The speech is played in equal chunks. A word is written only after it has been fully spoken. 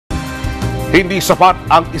Hindi sapat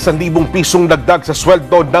ang 1,000 pisong dagdag sa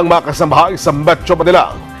sweldo ng mga kasambahay sa Metro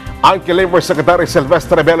Manila. Ang kay Labor Secretary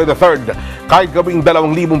Sylvester Rebelo III, kahit gawing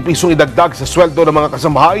 2,000 pisong idagdag sa sweldo ng mga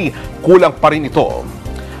kasambahay, kulang pa rin ito.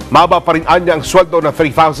 Maba pa rin anya ang sweldo na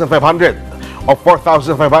 3,500 o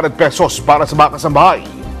 4,500 pesos para sa mga kasambahay.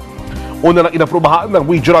 Una nang inaprubahan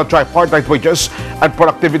ng Regional Tripartite Wages and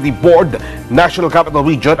Productivity Board, National Capital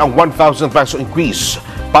Region ang 1,000 peso increase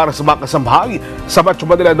para sa mga kasambahay sa Metro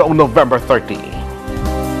Manila noong November 30.